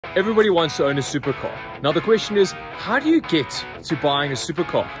Everybody wants to own a supercar. Now the question is, how do you get to buying a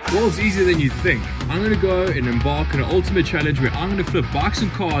supercar? Well, it's easier than you think. I'm gonna go and embark on an ultimate challenge where I'm gonna flip bikes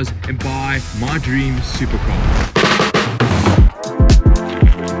and cars and buy my dream supercar.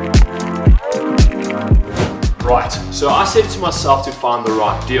 Right, so I said to myself to find the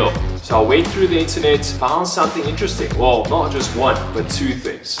right deal. So I went through the internet, found something interesting. Well, not just one, but two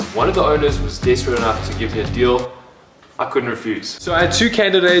things. One of the owners was desperate enough to give me a deal I couldn't refuse. So I had two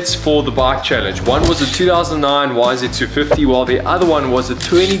candidates for the bike challenge. One was a 2009 YZ250, while the other one was a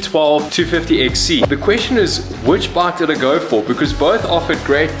 2012 250 XC. The question is, which bike did I go for? Because both offered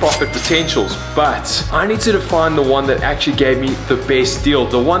great profit potentials, but I needed to find the one that actually gave me the best deal,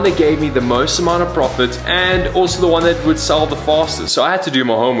 the one that gave me the most amount of profit, and also the one that would sell the fastest. So I had to do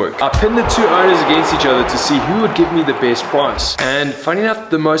my homework. I pinned the two owners against each other to see who would give me the best price. And funny enough,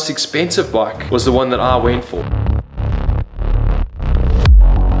 the most expensive bike was the one that I went for.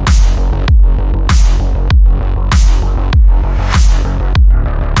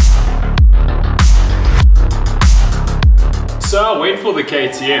 So I went for the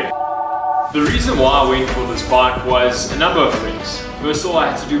KTM. The reason why I went for this bike was a number of things. First of all,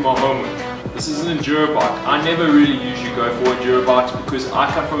 I had to do my homework. This is an enduro bike. I never really usually go for enduro bikes because I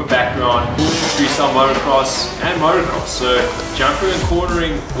come from a background freestyle motocross and motocross. So jumping and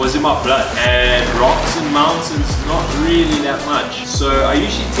cornering was in my blood, and rocks and mountains not really that much. So I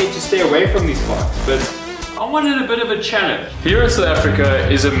usually tend to stay away from these bikes, but I wanted a bit of a challenge. Here in South Africa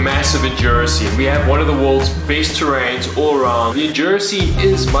is a massive enduro scene. We have one of the world's best terrains all around. The enduro scene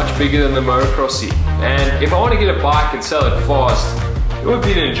is much bigger than the motocross scene. And if I want to get a bike and sell it fast, it would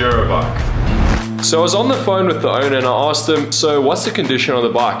be an enduro bike. So I was on the phone with the owner and I asked him, so what's the condition on the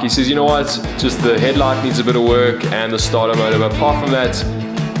bike? He says, you know what, just the headlight needs a bit of work and the starter motor, but apart from that,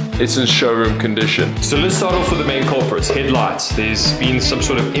 it's in showroom condition. So let's start off with the main culprits, headlights. There's been some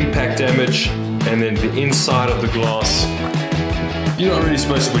sort of impact damage, and then the inside of the glass, you're not really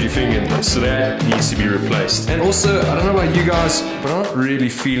supposed to put your finger in there, so that needs to be replaced. And also, I don't know about you guys, but I'm not really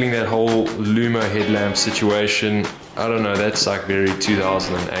feeling that whole Luma headlamp situation. I don't know, that's like very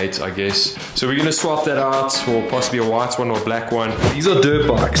 2008, I guess. So we're gonna swap that out for possibly a white one or a black one. These are dirt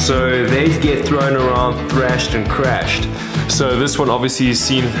bikes, so they get thrown around, thrashed and crashed. So this one obviously has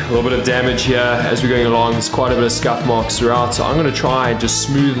seen a little bit of damage here as we're going along. There's quite a bit of scuff marks throughout. So I'm going to try and just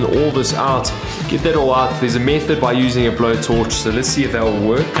smoothen all this out, get that all out. There's a method by using a blowtorch, so let's see if that will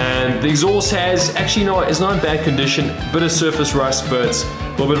work. And the exhaust has, actually no, it's not in bad condition. Bit of surface rust, but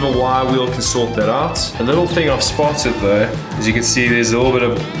a little bit of a wire wheel can sort that out. A little thing I've spotted though, as you can see, there's a little bit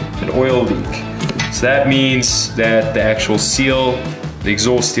of an oil leak. So that means that the actual seal, the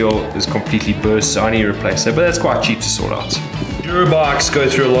exhaust seal, is completely burst, so I need to replace that, but that's quite cheap to sort out. Enduro bikes go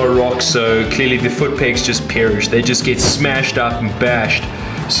through a lot of rocks, so clearly the foot pegs just perish. They just get smashed up and bashed.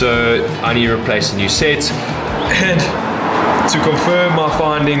 So I need to replace a new set. And to confirm my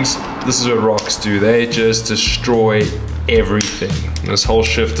findings, this is what rocks do. They just destroy everything. This whole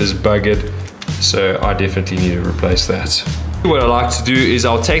shift is buggered, so I definitely need to replace that. What I like to do is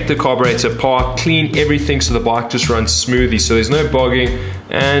I'll take the carburetor apart, clean everything so the bike just runs smoothly, so there's no bogging,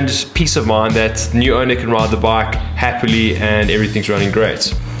 and just peace of mind that the new owner can ride the bike happily and everything's running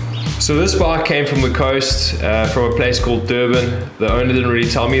great. So this bike came from the coast, from a place called Durban. The owner didn't really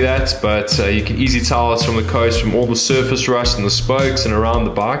tell me that, but you can easily tell it's from the coast from all the surface rust and the spokes and around the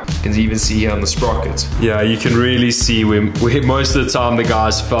bike. You can even see here on the sprocket. Yeah, you can really see where most of the time the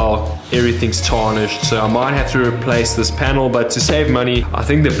guys fell, everything's tarnished. So I might have to replace this panel, but to save money, I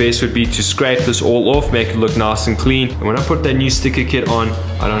think the best would be to scrape this all off, make it look nice and clean. And when I put that new sticker kit on,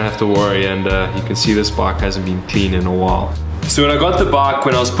 I don't have to worry, and you can see this bike hasn't been clean in a while. So when I got the bike,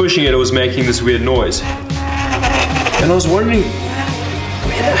 when I was pushing it, it was making this weird noise. And I was wondering,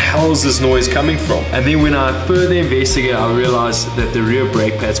 where the hell is this noise coming from? And then when I further investigated, I realized that the rear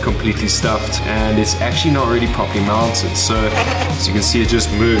brake pad's completely stuffed and it's actually not really properly mounted. So as you can see, it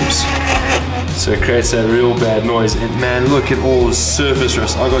just moves. So it creates that real bad noise. And man, look at all the surface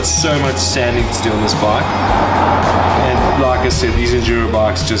rust. I got so much sanding to do on this bike. And like I said, these enduro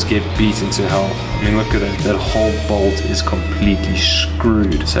bikes just get beaten to hell. I mean, look at that. That whole bolt is completely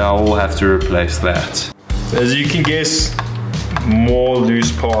screwed. So I will have to replace that. As you can guess, more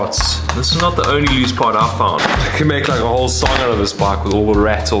loose parts. This is not the only loose part I found. I can make like a whole song out of this bike with all the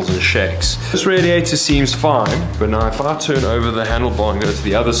rattles and shakes. This radiator seems fine, but now if I turn over the handlebar and go to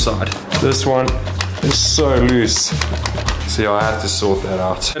the other side, this one is so loose. So I have to sort that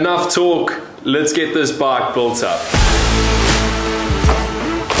out. Enough talk, let's get this bike built up.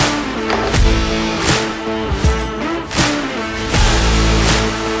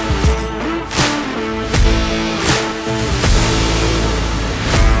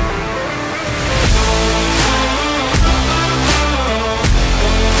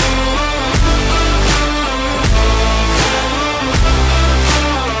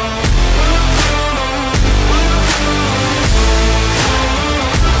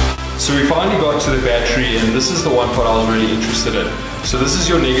 So we finally got to the battery, and this is the one part I was really interested in. So this is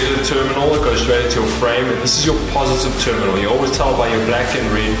your negative terminal that goes straight into your frame, and this is your positive terminal. You always tell by your black and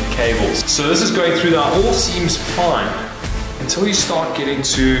red cables. So this is going through now, all seems fine until you start getting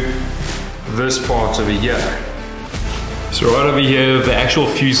to this part over here. So right over here, the actual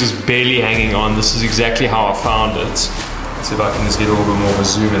fuse is barely hanging on. This is exactly how I found it. Let's see if I can just get a little bit more of a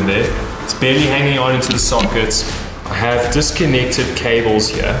zoom in there. It's barely hanging on into the sockets. I have disconnected cables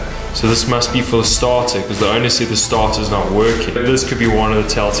here. So this must be for the starter, because the owner said the starter is not working. This could be one of the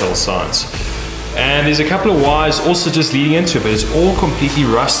telltale signs. And there's a couple of wires also just leading into it, but it's all completely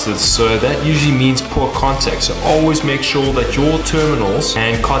rusted, so that usually means poor contact. So always make sure that your terminals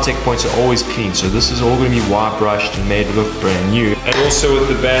and contact points are always clean. So this is all going to be wire brushed and made to look brand new. And also with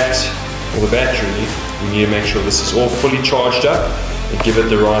the battery, we need to make sure this is all fully charged up and give it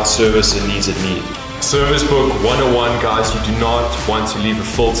the right service it needs. Service book 101, guys, you do not want to leave a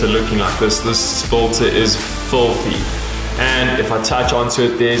filter looking like this. This filter is filthy. And if I touch onto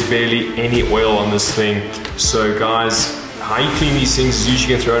it, there's barely any oil on this thing. So guys, how you clean these things is usually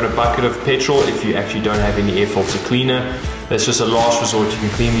going to throw in a bucket of petrol if you actually don't have any air filter cleaner. That's just a last resort, you can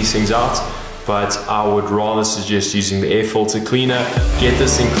clean these things out. But I would rather suggest using the air filter cleaner. Get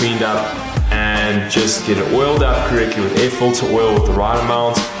this thing cleaned up and just get it oiled up correctly with air filter oil with the right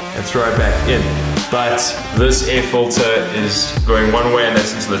amount and throw it back in. But this air filter is going one way, and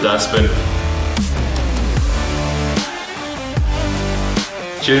that's into the dustbin.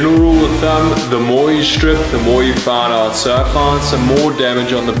 General rule of thumb, the more you strip, the more you find out. So I found some more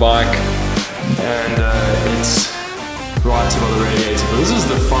damage on the bike, and it's right above the radiator. But this is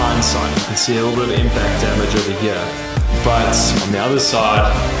the fine side. You can see a little bit of impact damage over here. But on the other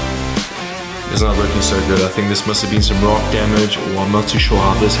side, it's not looking so good. I think this must have been some rock damage, or I'm not too sure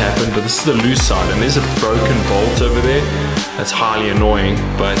how this happened, but this is the loose side, and there's a broken bolt over there. That's highly annoying,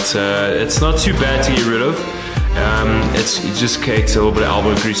 but it's not too bad to get rid of. It just takes a little bit of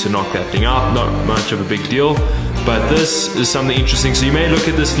elbow grease to knock that thing out. Not much of a big deal, but this is something interesting. So you may look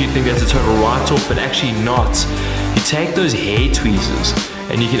at this and you think that's a total write-off, but actually not. You take those hair tweezers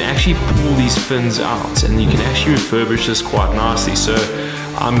and you can actually pull these fins out, and you can actually refurbish this quite nicely. So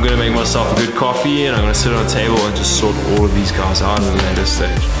I'm going to make myself a good coffee, and I'm going to sit on a table and just sort all of these guys out at a later stage.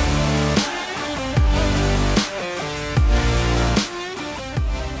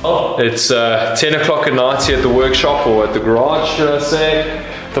 Oh, it's 10 o'clock at night here at the workshop, or at the garage, should I say.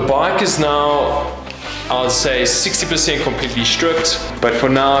 The bike is now, I would say, 60% completely stripped. But for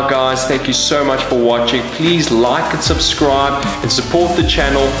now, guys, thank you so much for watching. Please like and subscribe and support the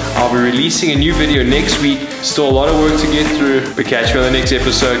channel. I'll be releasing a new video next week. Still a lot of work to get through, but catch me on the next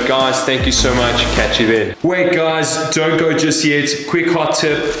episode. Guys, thank you so much. Catch you then. Wait, guys, don't go just yet. Quick hot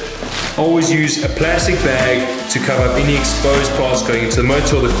tip. Always use a plastic bag to cover up any exposed parts going into the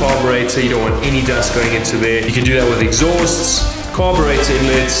motor or the carburetor. You don't want any dust going into there. You can do that with exhausts, carburetor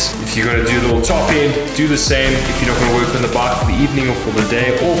inlets. If you're going to do a little top end, do the same. If you're not going to work on the bike for the evening or for the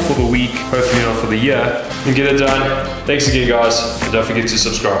day or for the week, hopefully not for the year, and get it done. Thanks again, guys, and don't forget to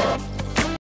subscribe.